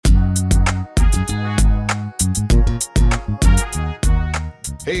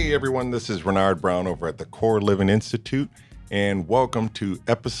Hey everyone, this is Renard Brown over at the Core Living Institute, and welcome to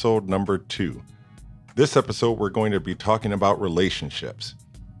episode number 2. This episode, we're going to be talking about relationships.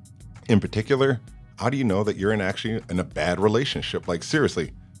 In particular, how do you know that you're actually in a bad relationship? Like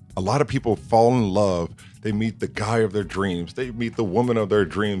seriously, a lot of people fall in love, they meet the guy of their dreams, they meet the woman of their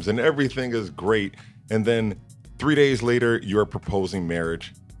dreams, and everything is great. And then 3 days later, you're proposing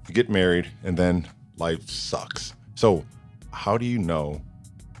marriage, you get married, and then life sucks. So how do you know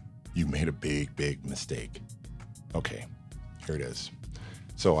you made a big mistake? Okay, here it is.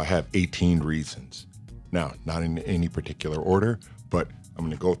 So I have 18 reasons. Now, not in any particular order, but I'm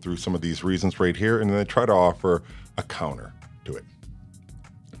going to go through some of these reasons right here and then try to offer a counter to it.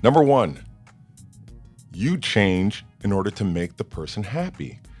 Number 1, you change in order to make the person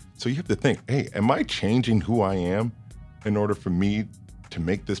happy. So you have to think, hey, am I changing who I am in order for me to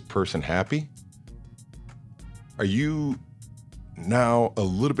make this person happy? Are you now a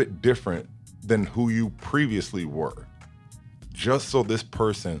little bit different than who you previously were, just so this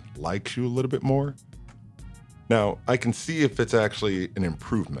person likes you a little bit more? Now, I can see if it's actually an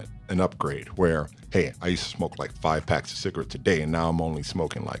improvement, an upgrade, where, hey, I used to smoke like 5 packs of cigarettes a day, and now I'm only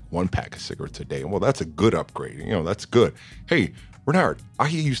smoking like 1 pack of cigarettes a day. Well, that's a good upgrade. You know, that's good. Hey, Renard, I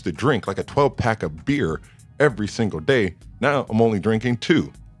used to drink like a 12 pack of beer every single day. Now I'm only drinking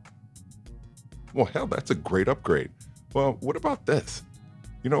 2. Well, hell, that's a great upgrade. Well, what about this?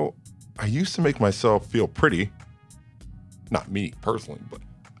 You know, I used to make myself feel pretty. Not me personally, but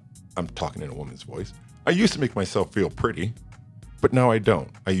I'm talking in a woman's voice. I used to make myself feel pretty, but now I don't.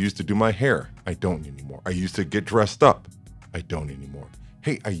 I used to do my hair. I don't anymore. I used to get dressed up. I don't anymore.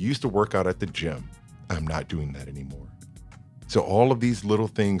 Hey, I used to work out at the gym. I'm not doing that anymore. So all of these little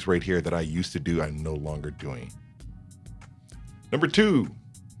things right here that I used to do, I'm no longer doing. Number 2,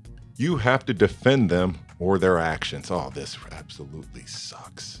 you have to defend them or their actions. Oh, this absolutely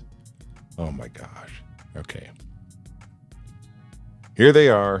sucks. Oh my gosh. Okay. Here they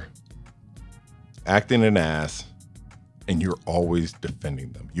are, acting an ass, and you're always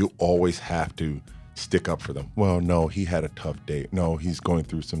defending them. You always have to stick up for them. Well, no, he had a tough day. No, he's going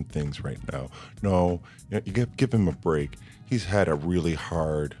through some things right now. No, you give him a break. He's had a really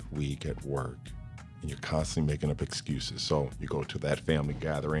hard week at work. And you're constantly making up excuses. So you go to that family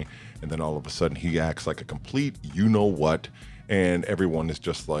gathering, and then all of a sudden he acts like a complete you-know-what, and everyone is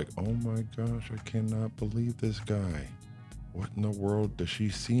just like, oh my gosh, I cannot believe this guy. What in the world does she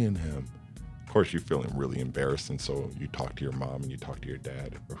see in him? Of course, you're feeling really embarrassed, and so you talk to your mom and you talk to your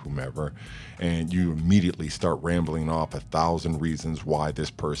dad or whomever, and you immediately start rambling off 1,000 reasons why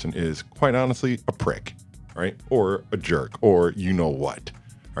this person is, quite honestly, a prick, right? Or a jerk, or you know what,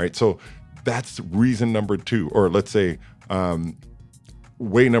 right? So that's reason number 2, or let's say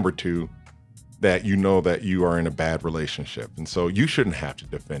way number 2, that you know that you are in a bad relationship. And so you shouldn't have to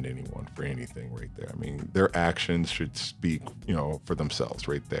defend anyone for anything right there. I mean, their actions should speak, for themselves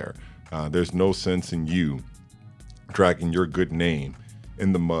right there. There's no sense in you dragging your good name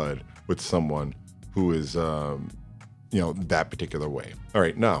in the mud with someone who is, that particular way. All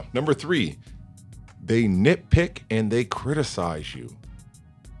right, now, number 3, they nitpick and they criticize you.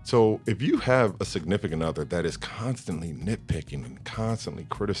 So if you have a significant other that is constantly nitpicking and constantly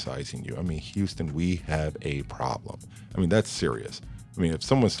criticizing you, I mean, Houston, we have a problem. I mean, that's serious. I mean, if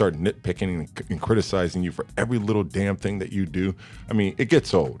someone starts nitpicking and criticizing you for every little damn thing that you do, I mean, it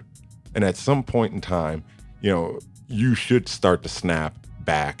gets old. And at some point in time, you should start to snap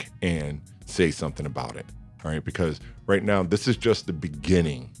back and say something about it. All right. Because right now, this is just the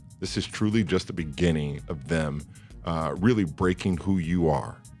beginning. This is truly just the beginning of them really breaking who you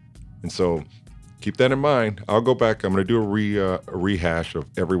are. And so keep that in mind. I'll go back. I'm going to do a rehash of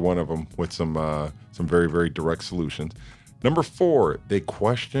every one of them with some very, very direct solutions. Number 4, they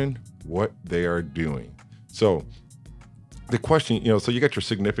question what they are doing. So the question, so you got your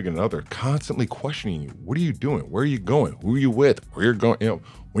significant other constantly questioning you. What are you doing? Where are you going? Who are you with? Where you're going?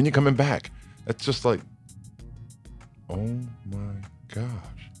 When you're coming back? That's just like, oh my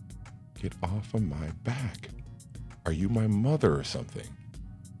gosh, get off of my back. Are you my mother or something?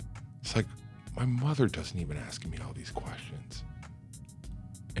 It's like, my mother doesn't even ask me all these questions.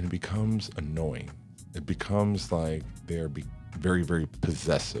 And it becomes annoying. It becomes like they're very, very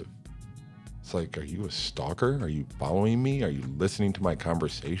possessive. It's like, are you a stalker? Are you following me? Are you listening to my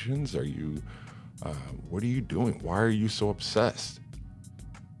conversations? Are you, what are you doing? Why are you so obsessed?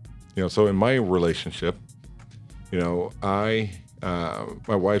 So in my relationship, my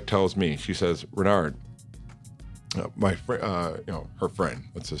wife tells me, she says, Renard, my friend, her friend,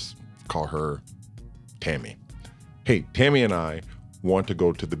 let's just call her Tammy. Hey, Tammy and I want to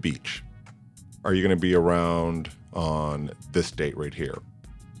go to the beach. Are you going to be around on this date right here?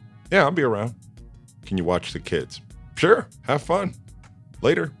 Yeah, I'll be around. Can you watch the kids? Sure, have fun.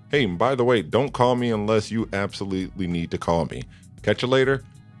 Later. Hey, and by the way, don't call me unless you absolutely need to call me. Catch you later.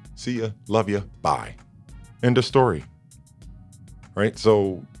 See ya. Love ya. Bye. End of story. Right?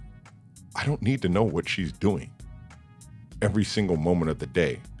 So I don't need to know what she's doing every single moment of the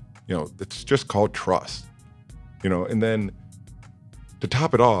day. It's just called trust. And then to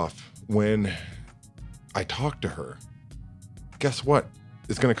top it off, when I talk to her, guess what?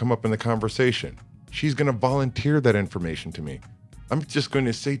 It's going to come up in the conversation. She's going to volunteer that information to me. I'm just going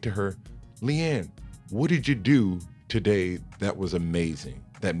to say to her, Leanne, what did you do today that was amazing,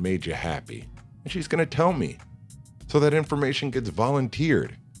 that made you happy? And she's going to tell me. So that information gets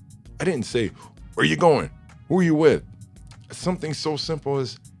volunteered. I didn't say, where are you going? Who are you with? Something so simple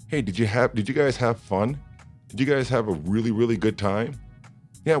as, hey, did you guys have fun? Did you guys have a really, really good time?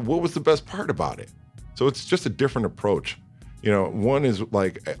 Yeah, what was the best part about it? So it's just a different approach. One is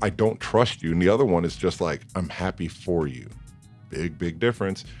like, I don't trust you. And the other one is just like, I'm happy for you. Big, big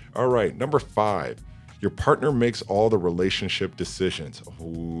difference. All right, number 5, your partner makes all the relationship decisions. Oh,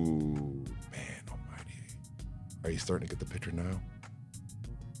 man almighty. Are you starting to get the picture now?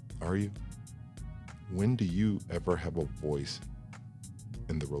 Are you? When do you ever have a voice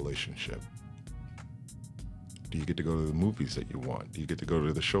in the relationship? Do you get to go to the movies that you want? Do you get to go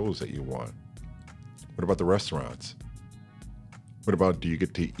to the shows that you want? What about the restaurants? What about, do you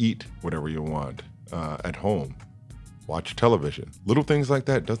get to eat whatever you want at home? Watch television. Little things like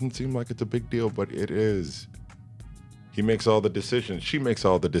that. Doesn't seem like it's a big deal, but it is. He makes all the decisions. She makes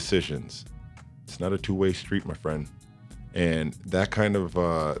all the decisions. It's not a two-way street, my friend. And that kind of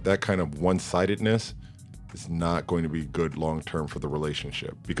one-sidedness is not going to be good long-term for the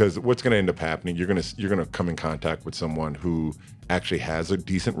relationship, because what's going to end up happening, you're going to come in contact with someone who actually has a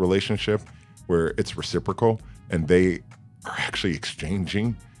decent relationship where it's reciprocal and they are actually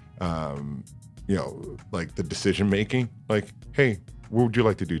exchanging, like the decision making, like, hey, what would you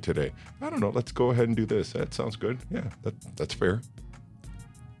like to do today? I don't know. Let's go ahead and do this. That sounds good. Yeah, that's fair.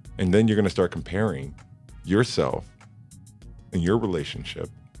 And then you're going to start comparing yourself and your relationship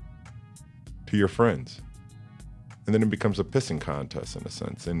to your friends. And then it becomes a pissing contest in a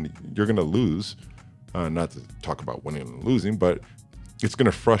sense. And you're going to lose, not to talk about winning and losing, but it's going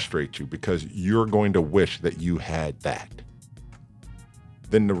to frustrate you because you're going to wish that you had that.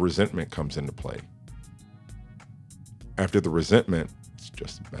 Then the resentment comes into play. After the resentment, it's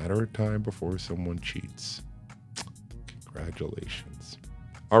just a matter of time before someone cheats. Congratulations.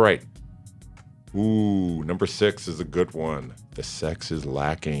 All right. Ooh, number 6 is a good one. The sex is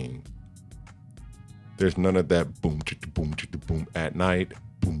lacking. There's none of that boom, boom, boom at night.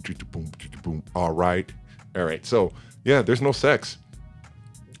 Boom, boom, boom. All right. So yeah, there's no sex.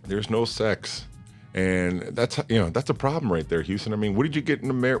 There's no sex. And that's a problem right there, Houston. I mean, what did you get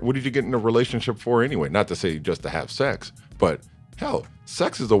in a relationship for anyway? Not to say just to have sex, but hell,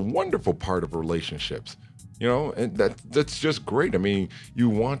 sex is a wonderful part of relationships. And that's just great. I mean, you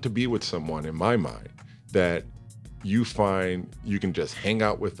want to be with someone, in my mind, that you find you can just hang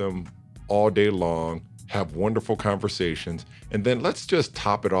out with them all day long, have wonderful conversations, and then let's just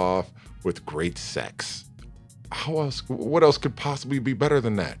top it off with great sex. What else could possibly be better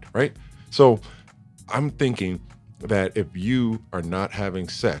than that, right? So I'm thinking that if you are not having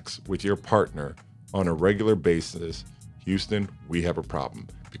sex with your partner on a regular basis, Houston, we have a problem.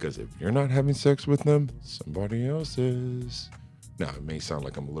 Because if you're not having sex with them, somebody else is. Now, it may sound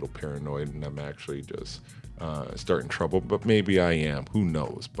like I'm a little paranoid and I'm actually just starting trouble, but maybe I am. Who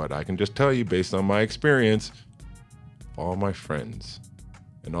knows? But I can just tell you, based on my experience, all my friends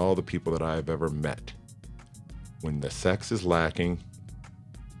and all the people that I've ever met, when the sex is lacking,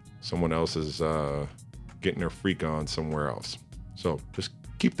 someone else is getting their freak on somewhere else. So just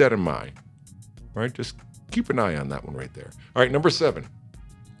keep that in mind. All right? Just keep an eye on that one right there. All right, number 7.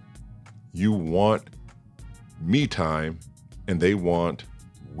 You want me time and they want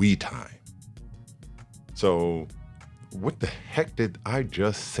we time. So what the heck did I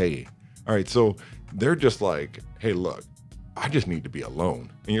just say? All right, so they're just like, hey, look, I just need to be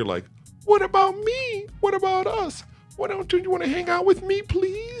alone. And you're like, what about me? What about us? Why don't you want to hang out with me,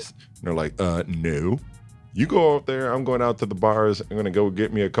 please? And they're like, no. You go out there. I'm going out to the bars. I'm going to go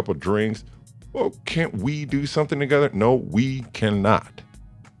get me a couple drinks. Well, can't we do something together? No, we cannot.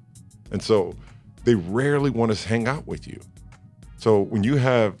 And so they rarely want to hang out with you. So when you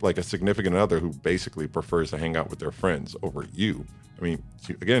have like a significant other who basically prefers to hang out with their friends over you, I mean,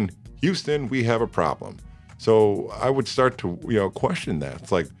 again, Houston, we have a problem. So I would start to, question that.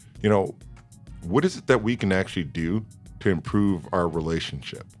 It's like, what is it that we can actually do to improve our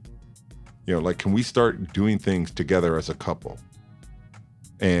relationship? Like, can we start doing things together as a couple?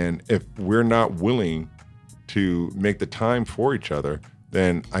 And if we're not willing to make the time for each other,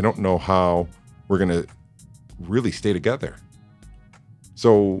 then I don't know how we're going to really stay together.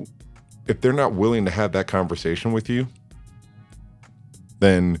 So if they're not willing to have that conversation with you,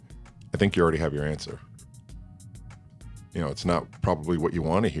 then I think you already have your answer. It's not probably what you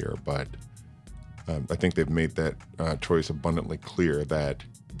want to hear, but I think they've made that choice abundantly clear that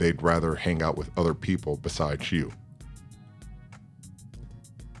they'd rather hang out with other people besides you.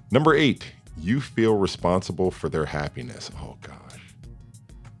 Number 8, you feel responsible for their happiness. Oh gosh.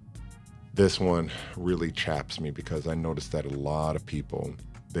 This one really chaps me because I noticed that a lot of people,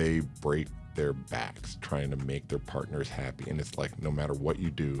 they break their backs trying to make their partners happy. And it's like, no matter what you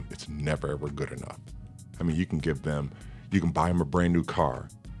do, it's never ever good enough. I mean, you can buy them a brand new car.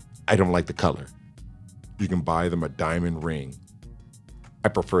 I don't like the color. You can buy them a diamond ring. I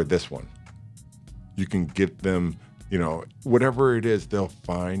prefer this one. You can give them, whatever it is, they'll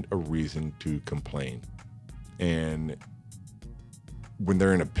find a reason to complain. And when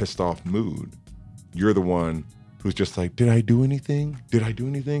they're in a pissed off mood, you're the one who's just like, did I do anything? Did I do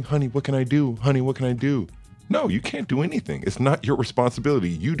anything? Honey, what can I do? Honey, what can I do? No, you can't do anything. It's not your responsibility.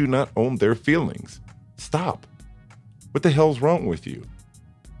 You do not own their feelings. Stop. What the hell's wrong with you?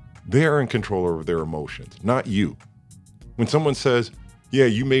 They are in control over their emotions, not you. When someone says, yeah,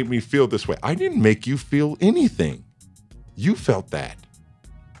 you made me feel this way, I didn't make you feel anything. You felt that.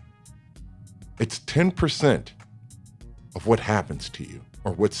 It's 10% of what happens to you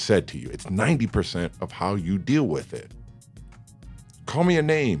or what's said to you. It's 90% of how you deal with it. Call me a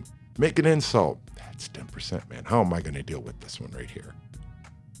name, make an insult. That's 10%, man. How am I going to deal with this one right here?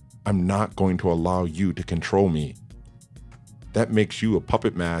 I'm not going to allow you to control me. That makes you a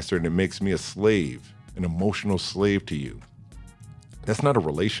puppet master, and it makes me a slave, an emotional slave to you. That's not a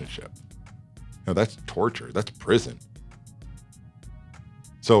relationship. No, that's torture. That's prison.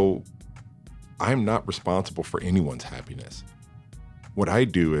 So I'm not responsible for anyone's happiness. What I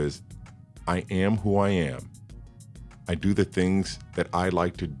do is I am who I am. I do the things that I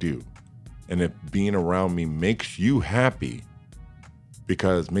like to do. And if being around me makes you happy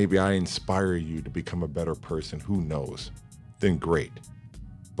because maybe I inspire you to become a better person, who knows? Then great.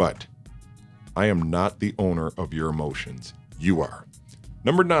 But I am not the owner of your emotions. You are.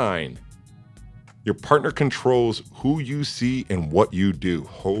 Number 9, your partner controls who you see and what you do.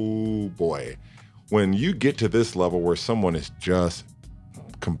 Oh boy. When you get to this level where someone is just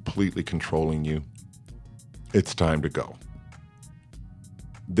completely controlling you, it's time to go.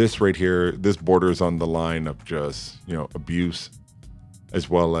 This right here, this borders on the line of just, abuse, as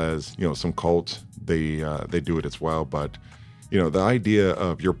well as, some cults. They do it as well. But, the idea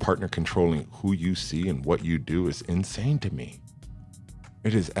of your partner controlling who you see and what you do is insane to me.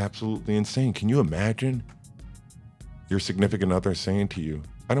 It is absolutely insane. Can you imagine your significant other saying to you,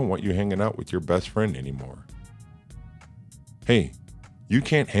 I don't want you hanging out with your best friend anymore. Hey, you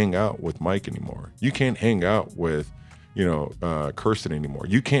can't hang out with Mike anymore. You can't hang out with, Kirsten anymore.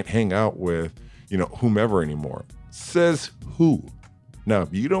 You can't hang out with, whomever anymore. Says who? Now,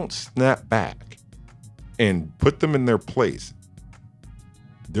 if you don't snap back and put them in their place,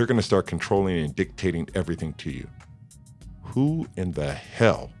 they're going to start controlling and dictating everything to you. Who in the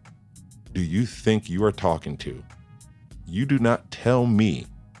hell do you think you are talking to? You do not tell me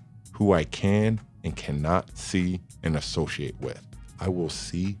who I can and cannot see and associate with. I will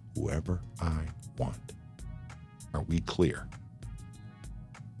see whoever I want. Are we clear?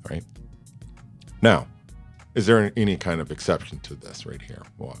 All right. Now, is there any kind of exception to this right here?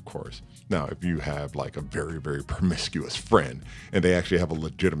 Well, of course. Now, if you have like a very, very promiscuous friend and they actually have a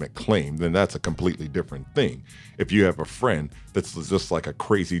legitimate claim, then that's a completely different thing. If you have a friend that's just like a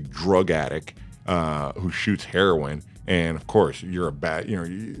crazy drug addict who shoots heroin, and of course they're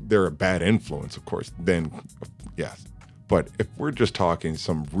a bad influence, of course, then yes. But if we're just talking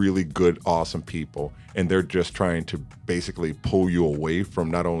some really good, awesome people, and they're just trying to basically pull you away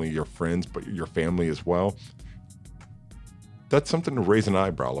from not only your friends, but your family as well, that's something to raise an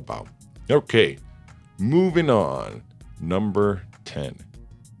eyebrow about. Okay, moving on. Number 10,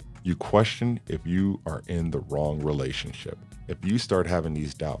 you question if you are in the wrong relationship. If you start having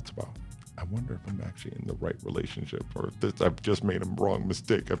these doubts about, I wonder if I'm actually in the right relationship, or if this, I've just made a wrong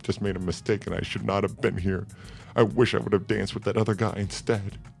mistake. I've just made a mistake and I should not have been here. I wish I would have danced with that other guy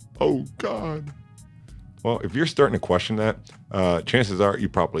instead. Oh God. Well, if you're starting to question that, chances are you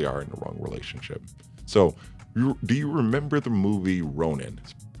probably are in the wrong relationship. So do you remember the movie Ronin?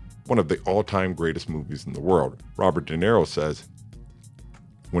 It's one of the all-time greatest movies in the world. Robert De Niro says,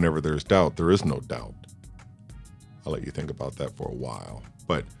 whenever there's doubt, there is no doubt. I'll let you think about that for a while.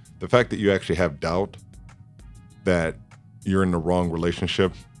 But the fact that you actually have doubt that you're in the wrong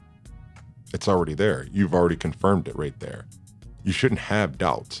relationship, it's already there. You've already confirmed it right there. You shouldn't have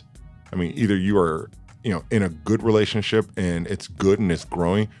doubts. I mean, either you are, in a good relationship and it's good and it's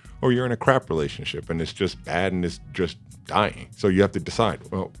growing, or you're in a crap relationship and it's just bad and it's just dying. So you have to decide,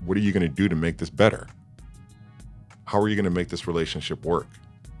 well, what are you going to do to make this better? How are you going to make this relationship work?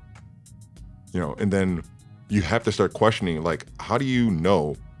 And then you have to start questioning, like, how do you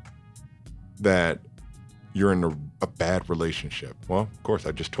know that you're in a bad relationship? Well, of course,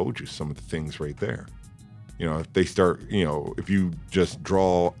 I just told you some of the things right there. If they start, if you just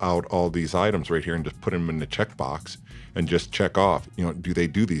draw out all these items right here and just put them in the checkbox and just check off, do they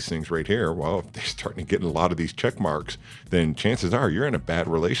do these things right here? Well, if they're starting to get a lot of these check marks, then chances are you're in a bad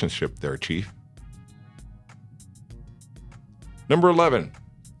relationship there, Chief. Number 11,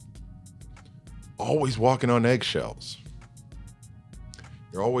 always walking on eggshells.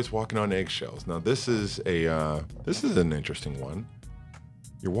 You're always walking on eggshells. Now, this is an interesting one.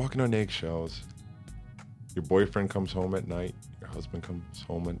 You're walking on eggshells. Your boyfriend comes home at night. Your husband comes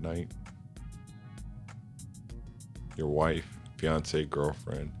home at night. Your wife, fiance,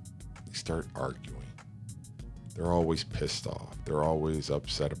 girlfriend, they start arguing. They're always pissed off. They're always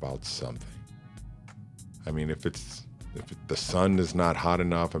upset about something. I mean, if the sun is not hot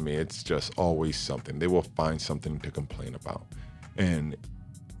enough, it's just always something. They will find something to complain about. And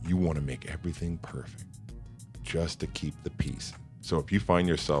you want to make everything perfect just to keep the peace. So if you find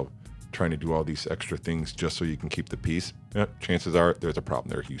yourself trying to do all these extra things just so you can keep the peace, chances are there's a problem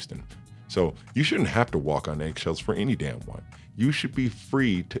there, Houston. So you shouldn't have to walk on eggshells for any damn one. You should be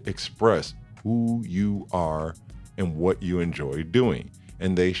free to express who you are and what you enjoy doing.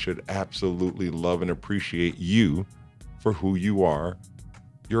 And they should absolutely love and appreciate you for who you are.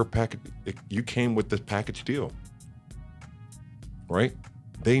 You're a package. You came with this package deal, right?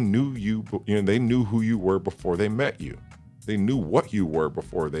 They knew you. They knew who you were before they met you. They knew what you were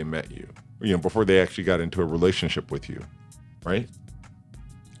before they met you. Before they actually got into a relationship with you, right?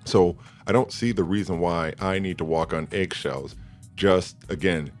 So I don't see the reason why I need to walk on eggshells just,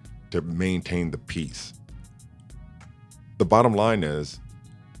 again, to maintain the peace. The bottom line is,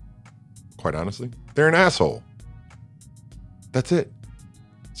 quite honestly, they're an asshole. That's it.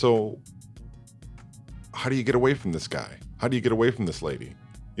 So how do you get away from this guy? How do you get away from this lady?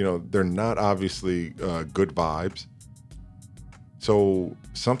 They're not obviously good vibes. So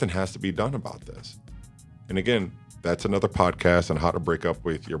something has to be done about this. And again, that's another podcast on how to break up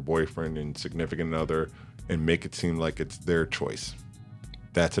with your boyfriend and significant other and make it seem like it's their choice.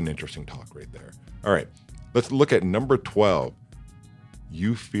 That's an interesting talk right there. All right, let's look at number 12.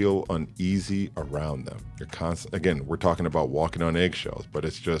 You feel uneasy around them. Again, we're talking about walking on eggshells, but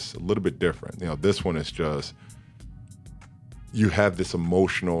it's just a little bit different. This one is just, you have this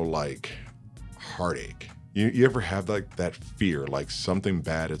emotional heartache. You ever have that fear, like something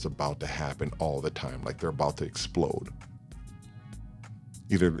bad is about to happen all the time, like they're about to explode?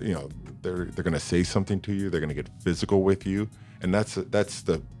 Either, they're going to say something to you, they're going to get physical with you. And that's the,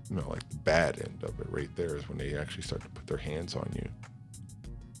 the bad end of it right there, is when they actually start to put their hands on you.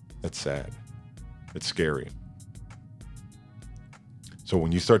 That's sad. It's scary. So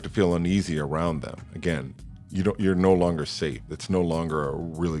when you start to feel uneasy around them, again, you're no longer safe. It's no longer a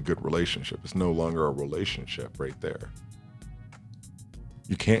really good relationship. It's no longer a relationship right there.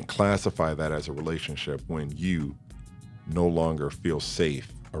 You can't classify that as a relationship when you no longer feel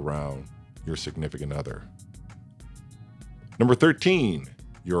safe around your significant other. Number 13,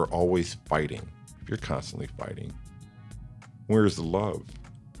 you're always fighting. If you're constantly fighting, where's the love?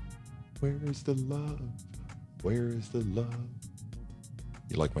 Where's the love? Where is the love?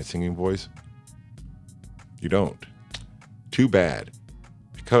 You like my singing voice? You don't. Too bad.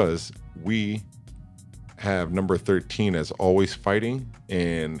 Because we have number 13 as always fighting.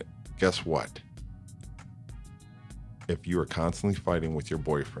 And guess what? If you are constantly fighting with your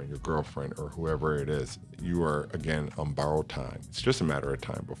boyfriend, your girlfriend, or whoever it is, you are, again, on borrowed time. It's just a matter of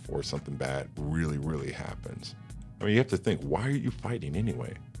time before something bad really, really happens. You have to think, why are you fighting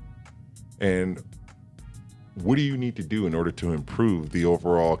anyway? And what do you need to do in order to improve the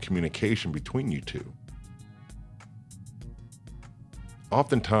overall communication between you two?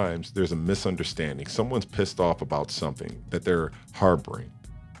 Oftentimes, there's a misunderstanding. Someone's pissed off about something that they're harboring.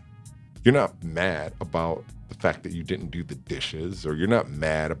 You're not mad about the fact that you didn't do the dishes, or you're not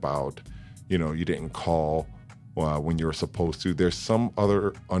mad about, you didn't call when you were supposed to. There's some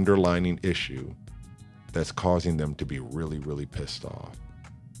other underlining issue that's causing them to be really, really pissed off.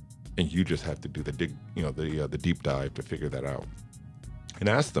 And you just have to do the deep dive to figure that out. And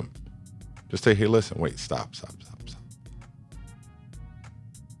ask them. Just say, hey, listen, wait, stop.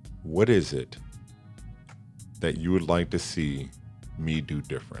 What is it that you would like to see me do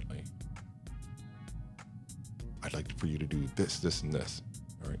differently? I'd like for you to do this, this, and this.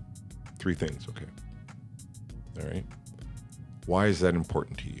 All right. 3 things. Okay. All right. Why is that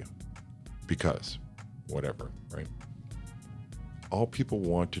important to you? Because whatever, right? All people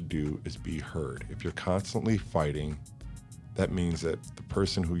want to do is be heard. If you're constantly fighting, that means that the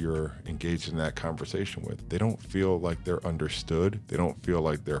person who you're engaged in that conversation with, they don't feel like they're understood. They don't feel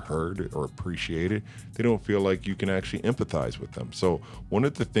like they're heard or appreciated. They don't feel like you can actually empathize with them. So one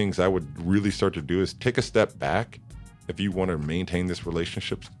of the things I would really start to do is take a step back. If you want to maintain this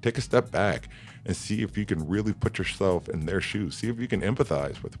relationship, take a step back and see if you can really put yourself in their shoes. See if you can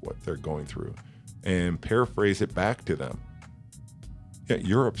empathize with what they're going through and paraphrase it back to them. Yeah,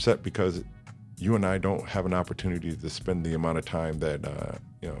 you're upset because you and I don't have an opportunity to spend the amount of time that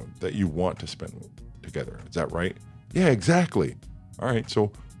that you want to spend together. Is that right? Yeah, exactly. All right.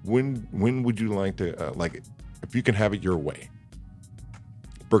 So when would you like to if you can have it your way?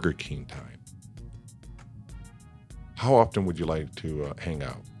 Burger King time. How often would you like to hang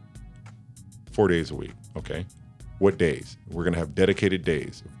out? 4 days a week. Okay. What days? We're gonna have dedicated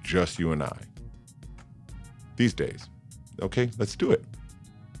days of just you and I. These days. Okay, let's do it.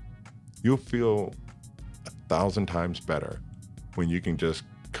 You'll feel 1,000 times better when you can just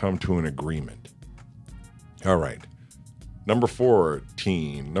come to an agreement. All right. Number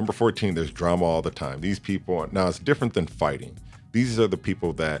 14, there's drama all the time. These people, now it's different than fighting. These are the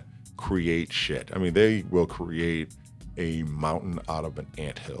people that create shit. I mean, they will create a mountain out of an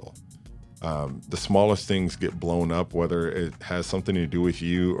anthill. The smallest things get blown up, whether it has something to do with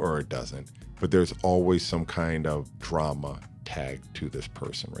you or it doesn't. But there's always some kind of drama tagged to this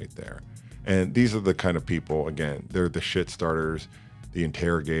person right there. And these are the kind of people, again, they're the shit starters, the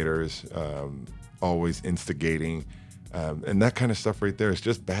interrogators, always instigating. And that kind of stuff right there is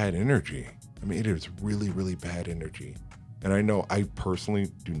just bad energy. I mean, it is really, really bad energy. And I know I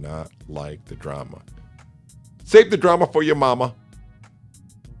personally do not like the drama. Save the drama for your mama.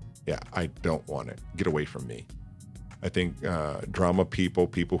 Yeah, I don't want it. Get away from me. I think drama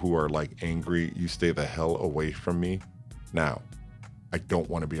people who are like angry, you stay the hell away from me. Now, I don't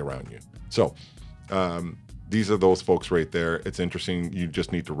want to be around you. So these are those folks right there. It's interesting. You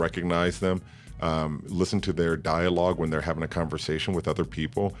just need to recognize them. Listen to their dialogue when they're having a conversation with other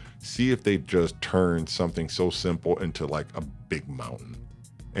people. See if they just turn something so simple into like a big mountain.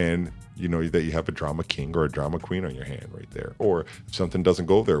 And you know that you have a drama king or a drama queen on your hand right there. Or if something doesn't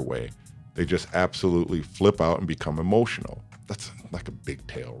go their way, they just absolutely flip out and become emotional. That's like a big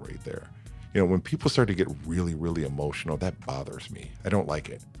tail right there. You know, when people start to get really, really emotional, that bothers me. I don't like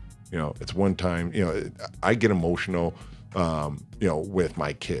it. You know, it's one time, I get emotional, with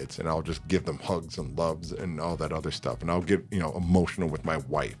my kids, and I'll just give them hugs and loves and all that other stuff. And I'll get, emotional with my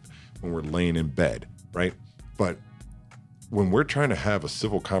wife when we're laying in bed, right? But when we're trying to have a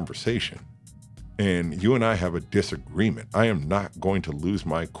civil conversation and you and I have a disagreement, I am not going to lose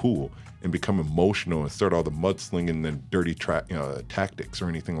my cool and become emotional and start all the mudslinging and dirty tactics or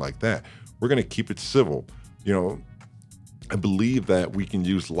anything like that. We're going to keep it civil. I believe that we can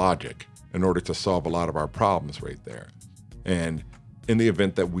use logic in order to solve a lot of our problems right there. And in the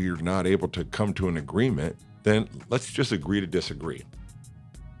event that we're not able to come to an agreement, then let's just agree to disagree.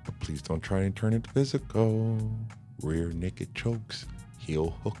 But please don't try and turn it physical. Rear naked chokes,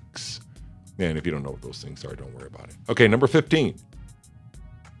 heel hooks. And if you don't know what those things are, don't worry about it. Okay, number 15.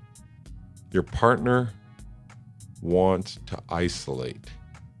 Your partner wants to isolate.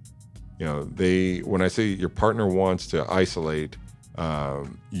 When I say your partner wants to isolate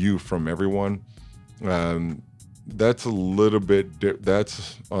you from everyone, that's a little bit,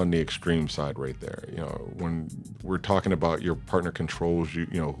 that's on the extreme side right there. When we're talking about your partner controls you,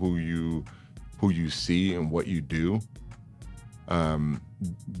 who you see and what you do,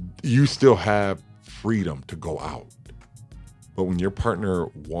 you still have freedom to go out. But when your partner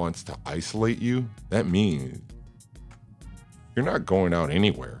wants to isolate you, that means you're not going out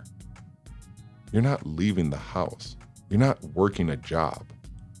anywhere. You're not leaving the house. You're not working a job.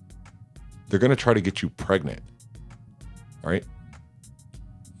 They're going to try to get you pregnant. All right?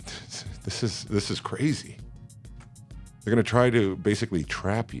 This is crazy. They're going to try to basically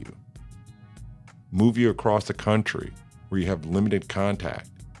trap you, move you across the country where you have limited contact,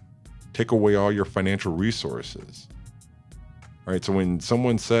 take away all your financial resources. All right, so when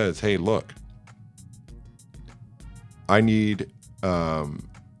someone says, "Hey, look, I need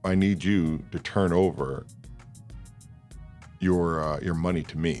you to turn over your money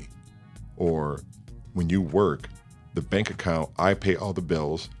to me," or when you work, the bank account, I pay all the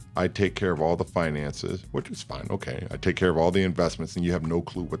bills, I take care of all the finances, which is fine. Okay, I take care of all the investments, and you have no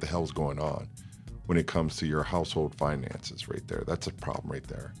clue what the hell's going on. when it comes to your household finances right there. That's a problem right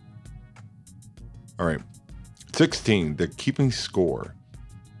there. All right. 16, the keeping score.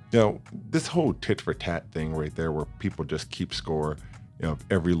 This whole tit for tat thing right there, where people just keep score, of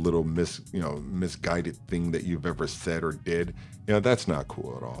every little misguided thing that you've ever said or did, that's not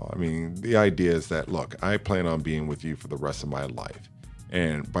cool at all. I mean, the idea is that, look, I plan on being with you for the rest of my life.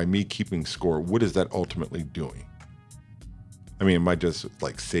 And by me keeping score, what is that ultimately doing? I mean, am I just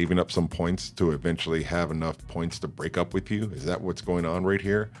like saving up some points to eventually have enough points to break up with you? Is that what's going on right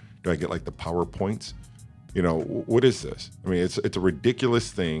here? Do I get like the power points? What is this? I mean, it's a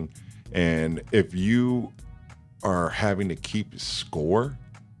ridiculous thing. And if you are having to keep score,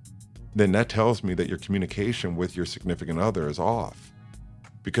 then that tells me that your communication with your significant other is off,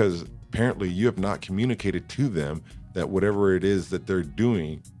 because apparently you have not communicated to them that whatever it is that they're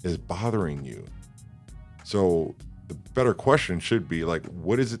doing is bothering you. So the better question should be like,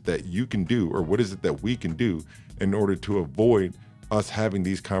 what is it that you can do, or what is it that we can do in order to avoid us having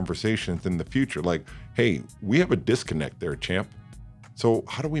these conversations in the future? Like, hey, we have a disconnect there, champ. So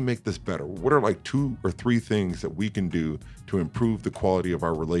how do we make this better? What are like 2 or 3 things that we can do to improve the quality of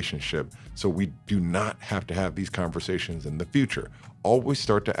our relationship so we do not have to have these conversations in the future? Always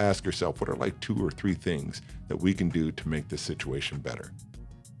start to ask yourself, what are like 2 or 3 things that we can do to make this situation better?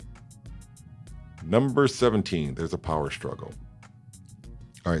 Number 17, there's a power struggle.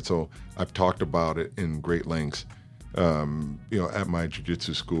 All right, so I've talked about it in great lengths, at my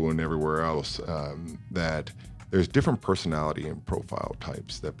jiu-jitsu school and everywhere else, that there's different personality and profile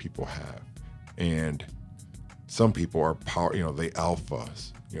types that people have. And some people are they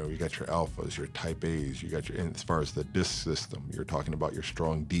alphas. You got your alphas, your type A's, you got your, and as far as the DISC system, you're talking about your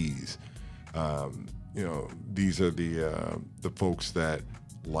strong D's. These are the folks that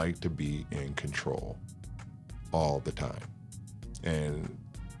like to be in control all the time. And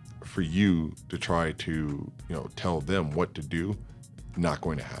for you to try to, tell them what to do, not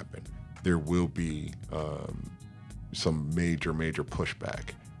going to happen. There will be some major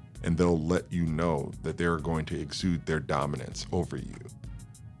pushback, and they'll let you know that they're going to exude their dominance over you.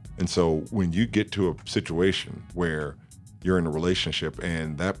 And so when you get to a situation where you're in a relationship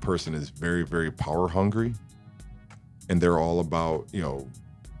and that person is very, very power hungry, and they're all about,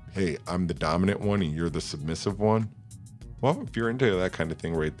 hey, I'm the dominant one and you're the submissive one. Well, if you're into that kind of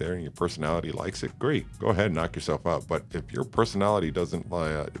thing right there and your personality likes it, great. Go ahead and knock yourself out. But if your personality doesn't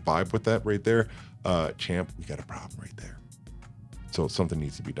vibe with that right there, champ, we got a problem right there. So something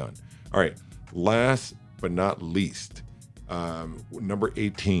needs to be done. All right. Last but not least, number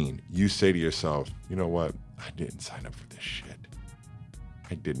 18, you say to yourself, you know what? I didn't sign up for this shit.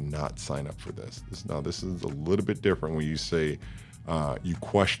 I did not sign up for this. This is a little bit different when you say you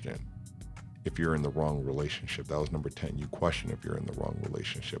question if you're in the wrong relationship. That was number 10. You question if you're in the wrong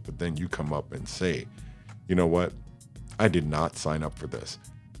relationship, but then you come up and say, you know what? I did not sign up for this.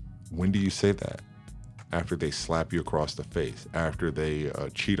 When do you say that? After they slap you across the face, after they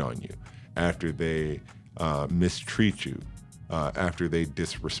cheat on you, after they mistreat you, after they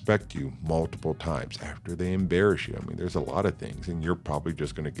disrespect you multiple times, after they embarrass you. I mean, there's a lot of things, and you're probably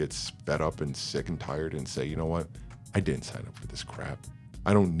just going to get fed up and sick and tired and say, you know what? I didn't sign up for this crap.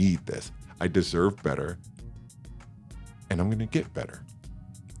 I don't need this. I deserve better, and I'm going to get better.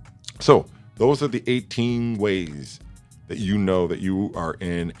 So those are the 18 ways that you know that you are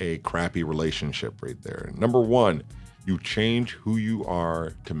in a crappy relationship right there. Number 1, you change who you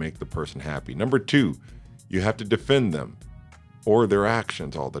are to make the person happy. Number 2, you have to defend them or their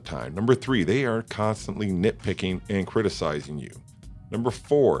actions all the time. Number 3, they are constantly nitpicking and criticizing you. Number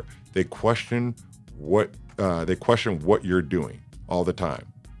 4, they question what you're doing all the time.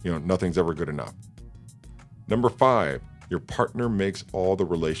 Nothing's ever good enough. Number 5, your partner makes all the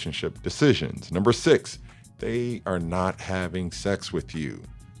relationship decisions. Number 6, they are not having sex with you.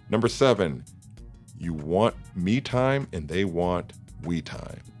 Number 7, you want me time and they want we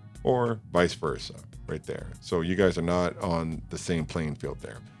time, or vice versa right there. So you guys are not on the same playing field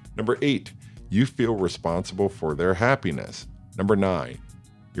there. Number 8, you feel responsible for their happiness. Number 9,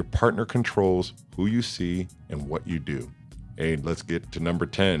 your partner controls who you see and what you do. Hey, let's get to number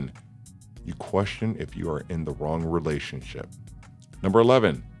 10. You question if you are in the wrong relationship. Number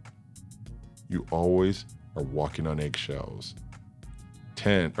 11, you always are walking on eggshells.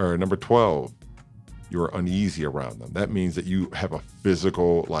 Number 12, you are uneasy around them. That means that you have a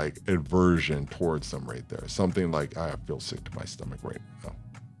physical aversion towards them right there. Something like, I feel sick to my stomach right now.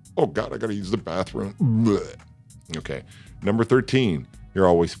 Oh God, I gotta use the bathroom. Blech. Okay. Number 13, you're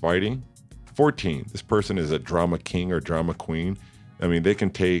always fighting. 14, this person is a drama king or drama queen. I mean, they can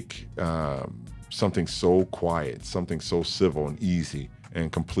take something so quiet, something so civil and easy,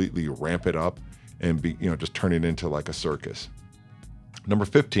 and completely ramp it up and just turn it into like a circus. Number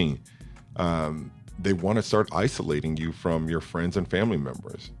 15, they want to start isolating you from your friends and family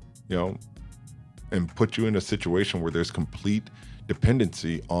members, and put you in a situation where there's complete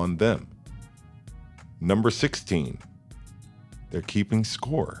dependency on them. Number 16, they're keeping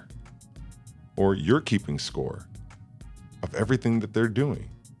score, or you're keeping score of everything that they're doing.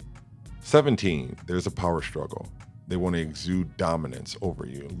 17, there's a power struggle. They want to exude dominance over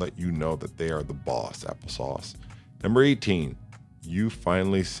you, let you know that they are the boss, applesauce. Number 18, you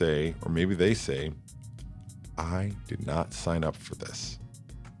finally say, or maybe they say, I did not sign up for this.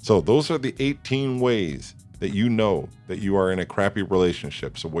 So those are the 18 ways that you know that you are in a crappy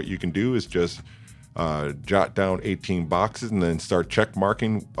relationship. So what you can do is just jot down 18 boxes and then start check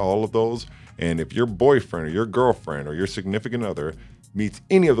marking all of those. And if your boyfriend or your girlfriend or your significant other meets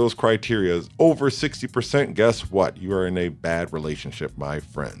any of those criteria over 60%, guess what? You are in a bad relationship, my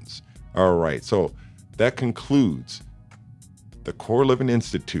friends. All right, so that concludes the Core Living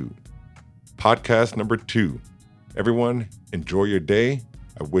Institute podcast number 2. Everyone, enjoy your day.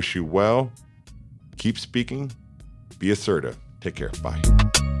 I wish you well. Keep speaking. Be assertive. Take care. Bye.